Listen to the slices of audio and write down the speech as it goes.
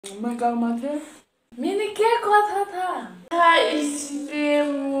मैं गाँव में थे। मैंने क्या कहा था इसलिए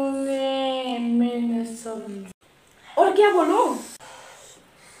मैंने सब। और क्या बोलूं?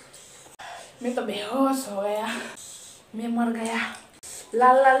 मैं तो बेहोश हो गया, मैं मर गया।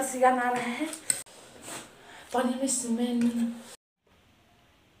 लाल लाल सी गाना आ रहा है। Punishment.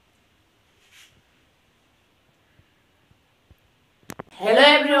 Hello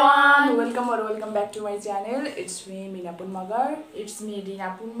everyone, welcome back to my channel. It's me Mina Magar. It's me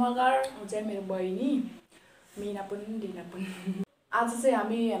Magar. उ चाहिँ मेरो बहिनी Mina Dina. आज चाहिँ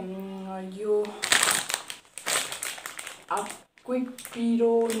हामी यो क्विक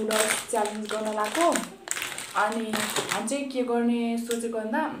पिरो नुडल्स च्यालेन्ज गर्न लाग्यो। अनि हामी चाहिँ के गर्ने सोचेको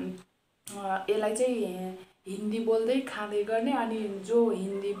भन्दा यसलाई चाहिँ हिन्दी बोल्दै खाँदै गर्ने। अनि जो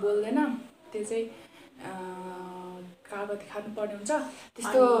हिन्दी बोल्दैन त्यो चाहिँ कागती खानुपर्ने हुन्छ।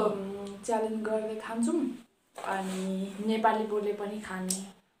 त्यस्तो च्यालेन्ज गर्दै खान्छौँ। अनि नेपाली बोले पनि खाने।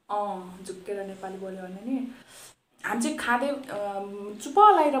 झुक्केर नेपाली बोल्यो भने नि हामी चाहिँ खाँदै चुप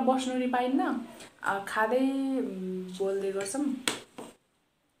लाएर बस्नु नि पाइन्न, खाँदै बोल्दै गर्छौँ।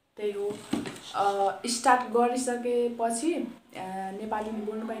 त्यही हो। स्टार्ट गरिसकेपछि नेपाली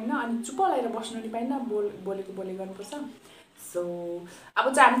बोल्नु पाइन्न, अनि चुप लाएर बस्नु नि पाइन्न, बोलेको बोले गर्नुपर्छ। सो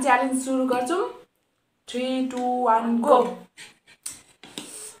अब चाहिँ हामी च्यालेन्ज सुरु गर्छौँ। 3, 2, 1 गो।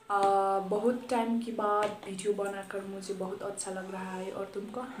 बहुत टाइम के बाद वीडियो बनाकर मुझे बहुत अच्छा लग रहा है। और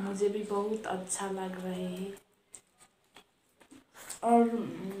तुमको? मुझे भी बहुत अच्छा लग रहे हैं। और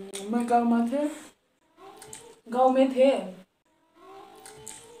मैं गाँव में थे।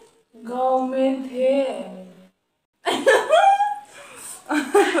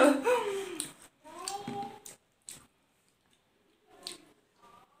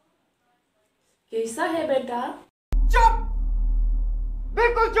 कैसा है बेटा? चुप,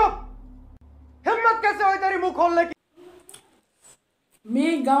 बिल्कुल चुप। हिम्मत कैसे हुई तेरी मुंह खोलने की?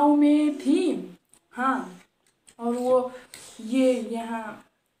 मैं गांव में थी। हाँ, और वो ये यहाँ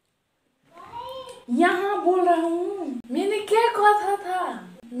बोल रहा हूँ। मैंने क्या कहा था?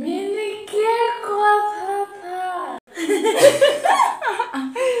 मेरे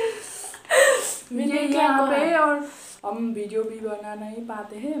यहाँ पे। और हम वीडियो भी बना नहीं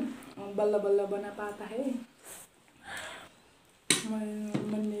पाते हैं, बल्ला बल्ला बना पाता है।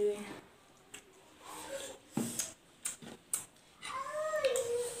 मैंने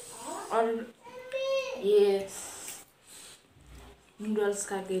और ये नूडल्स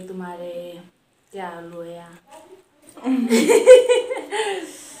खा के तुम्हारे क्या हाल हुआ?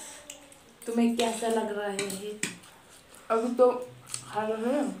 तुम्हें कैसा लग रहा है? अभी तो खा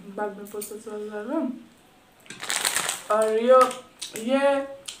रहे हैं, बाद में पता चल रहा है। और ये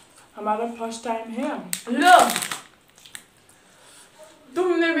हमारा फर्स्ट टाइम है। लो,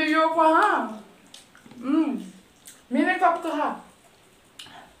 तुमने भी यो कहा? मैंने कब कहा?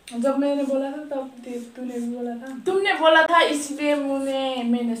 जब मैंने बोला था तब तूने भी बोला था। तुमने बोला था इसलिए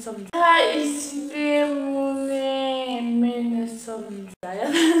मैंने समझा। समझाया।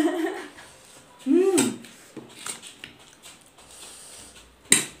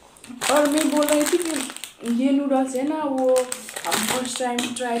 और मैं बोल रही थी कि ये नूडल्स है ना, वो हम फर्स्ट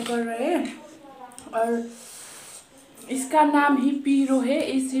टाइम ट्राई कर रहे हैं। और इसका नाम ही पीरो है,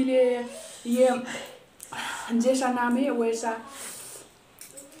 इसीलिए ये जैसा नाम है वैसा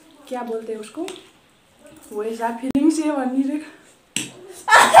क्या बोलते हैं उसको, वैसा फीलिंग से बनी रे।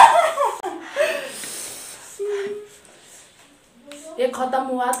 ये खत्म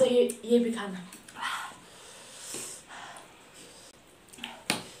हुआ तो ये भी खाना।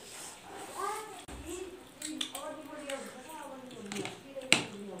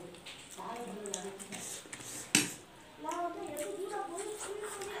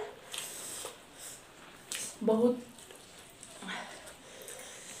 बहुत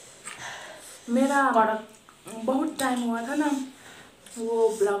मेरा बहुत टाइम हुआ था ना वो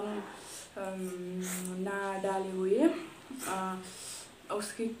ब्लॉग ना डाले हुए।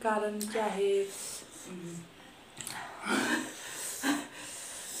 उसके कारण क्या है?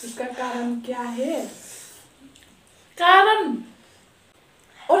 उसका कारण क्या है? कारण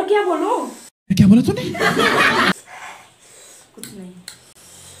और क्या बोलो? क्या बोला तूने? कुछ नहीं।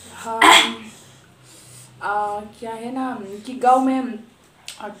 हाँ, क्या है ना कि गांव में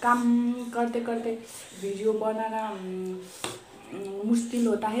काम करते करते वीडियो बनाना मुश्किल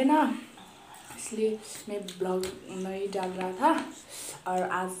होता है ना, इसलिए मैं ब्लॉग नहीं डाल रहा था। और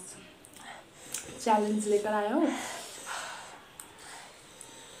आज चैलेंज लेकर आया हूँ।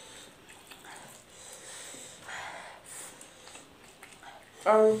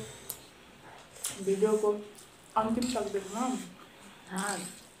 और वीडियो को अंतिम तक देखना। हाँ,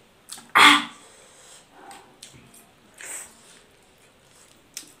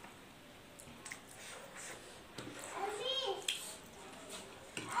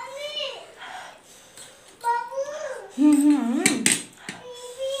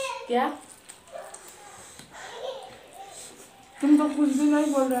 क्या? तुम तो कुछ भी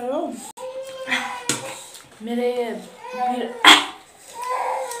नहीं बोल रहे हो। मेरे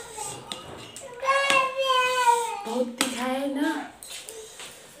बहुत तीखा है ना,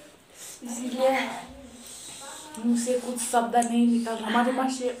 इसीलिए मुँह से कुछ शब्द नहीं निकल। हमारे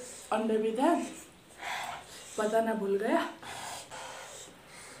पास ये अंडे भी था, पता ना भूल गया।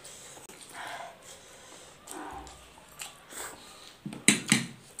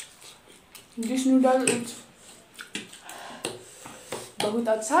 This noodle is बहुत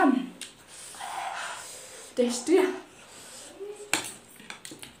अच्छा, टेस्टी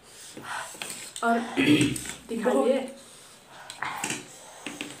और दिखाइए।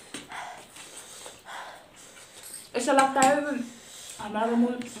 ऐसा लगता है हमारा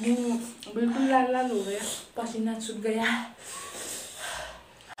मुंह बिल्कुल लाल लाल हो गया, पसीना छूट गया।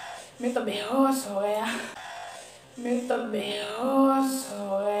 मैं तो बेहोश हो गया, मैं तो बेहोश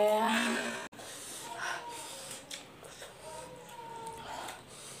हो गया।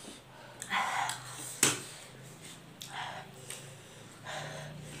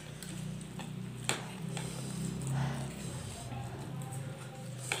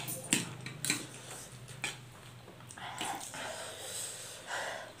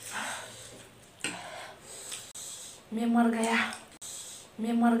 मैं मर गया,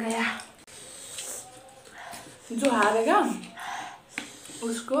 मैं मर गया। जो हारेगा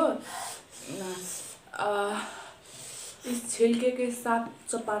उसको इस छिलके के साथ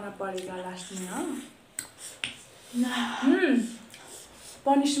चपाना पड़ेगा लास्ट में। हाँ,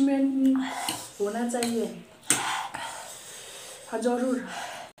 पनिशमेंट होना चाहिए। हाँ जरूर।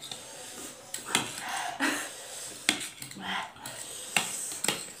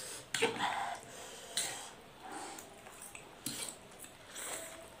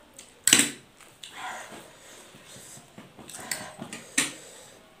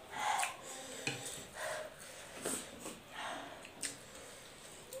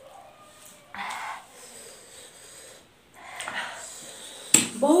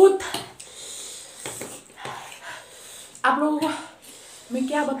 बहुत आप लोगों को मैं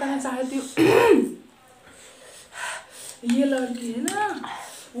क्या बताना चाहती हूँ, ये लड़की है ना,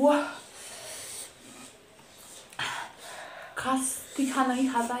 वो खास तीखा नहीं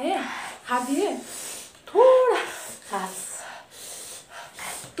खाता है, खाती है थोड़ा खास।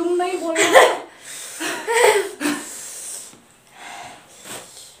 तुम नहीं बोल रहे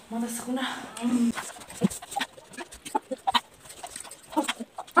मत सुना। हम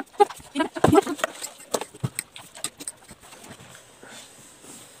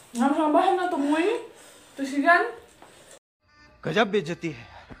sampai na temui terus kan गजब बेइज्जती है।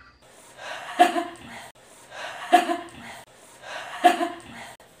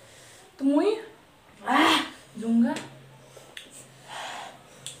 temui juga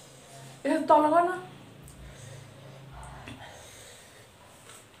tolong kan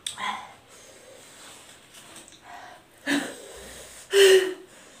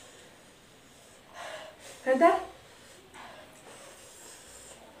ada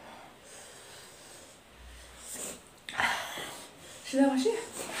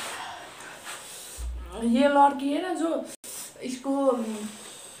ये लड़की है ना जो इसको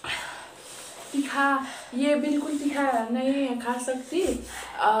तीखा, ये बिल्कुल तीखा नहीं खा सकती।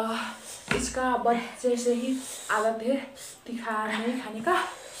 इसका बच्चे से ही आदत है तीखा नहीं खाने का,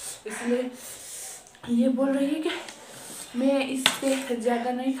 इसलिए ये बोल रही है कि मैं इससे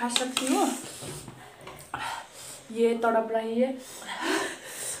ज़्यादा नहीं खा सकती हूँ। ये तड़प रही है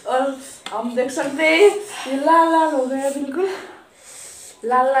और हम देख सकते हैं ये लाल लाल हो गया, बिल्कुल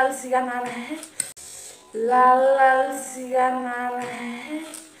लाल लाल सिगान आ रहे हैं, लाल लाल सिगान आ रहे हैं।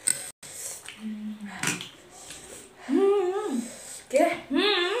 क्या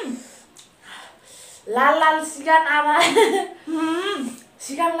लाल लाल सिगान आ रहा है।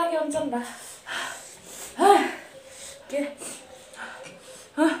 सिगान लगे हुन्छ नि त के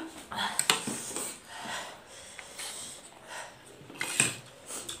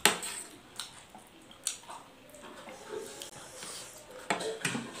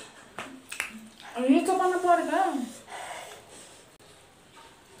ये चबाना परेगा।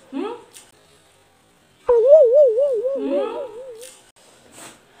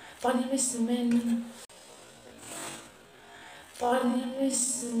 Punishment,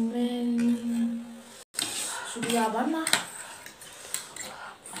 सुनिया बना।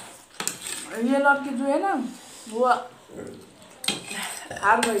 ये लड़की जो है ना वो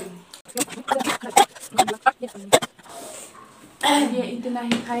हार गई, ये इतना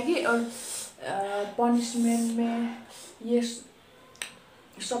ही खाएगी और पनिशमेंट में ये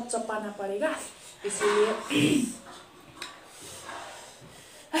सब चपाना पड़ेगा, इसलिए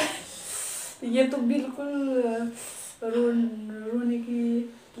ये तो बिल्कुल रोने के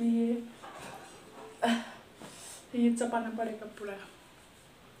लिए ये चपाना पड़ेगा पूरा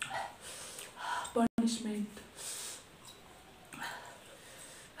punishment.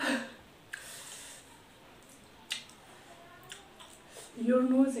 Your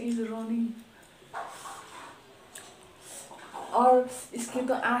nose is running और इसके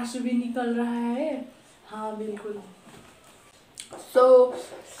तो आंसू भी निकल रहा है। हाँ बिल्कुल। सो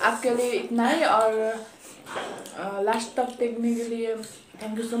आज के लिए इतना ही और लास्ट तक देखने के लिए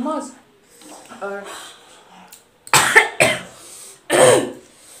थैंक यू सो मच। और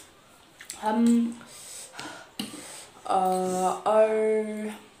हम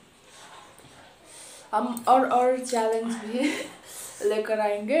और चैलेंज भी लेकर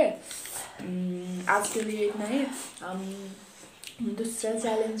आएंगे। आज के लिए इतना ही। हम दूसरा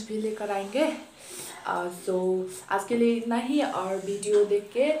चैलेंज भी लेकर आएंगे। सो आज के लिए इतना ही और वीडियो देख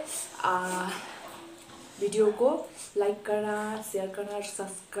के वीडियो को लाइक करना, शेयर करना और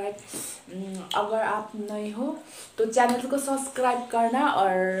सब्सक्राइब अगर आप नए हो तो चैनल को सब्सक्राइब करना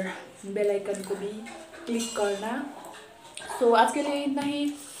और बेल आइकन को भी क्लिक करना। सो आज के लिए इतना ही।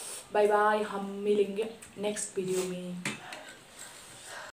 Bye bye. हम मिलेंगे नेक्स्ट वीडियो में।